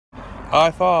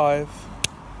High five,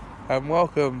 and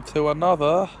welcome to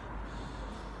another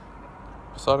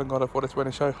Silent God of What It's When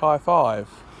a Show High Five.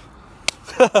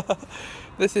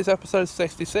 This is episode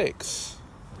 66.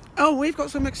 Oh, we've got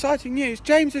some exciting news.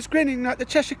 James is grinning like the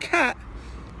Cheshire Cat.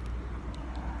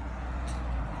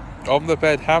 On the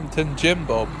bed, Hampton Jim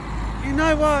Bob. You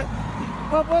know what?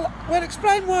 Well,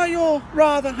 explain why you're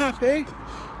rather happy.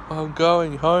 I'm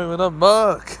going home in a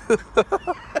Merc.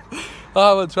 I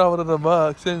haven't travelled in a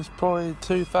Merc since probably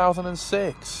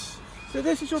 2006. So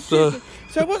this is your future.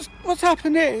 So what's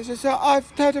happened is that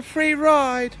I've had a free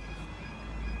ride.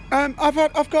 I've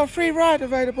got a free ride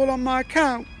available on my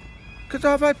account because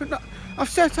I've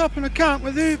set up an account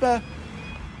with Uber,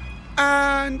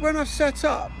 and when I've set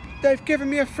up, they've given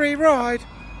me a free ride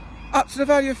up to the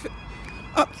value of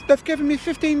they've given me up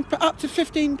to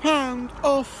 £15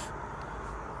 off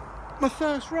my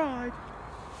first ride.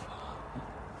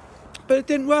 But it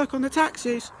didn't work on the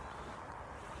taxis,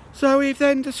 so we've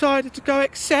then decided to go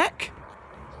exec,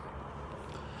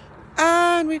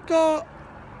 and we've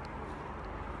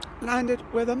landed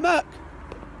with a Merc.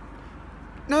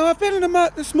 Now I've been in a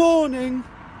Merc this morning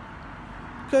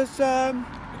because the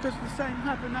same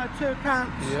happened. I had two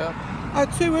accounts. Yeah.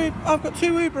 I've got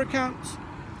two Uber accounts,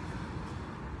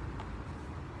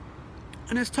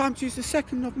 and it's time to use the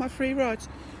second of my free rides.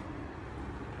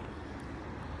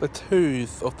 The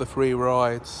tooth of the free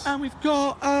rides. And we've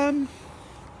got a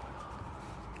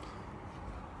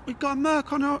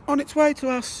Merc on its way to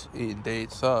us.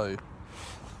 Indeed so.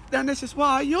 And this is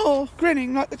why you're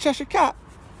grinning like the Cheshire Cat,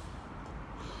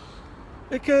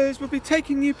 because we'll be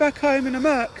taking you back home in a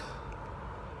Merc.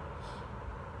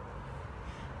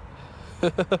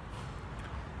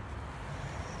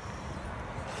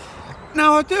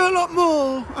 Now I do a lot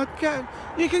more.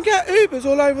 You can get Ubers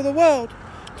all over the world.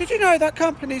 Did you know that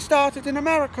company started in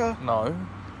America? No.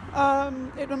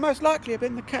 It would most likely have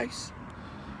been the case.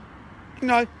 You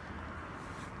know,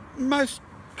 most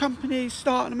companies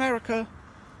start in America.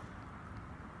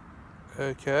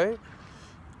 Okay.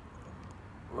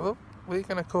 Well, we're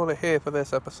going to call it here for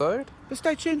this episode. But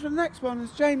stay tuned for the next one,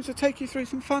 as James will take you through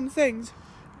some fun things.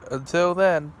 Until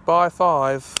then, bye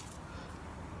five.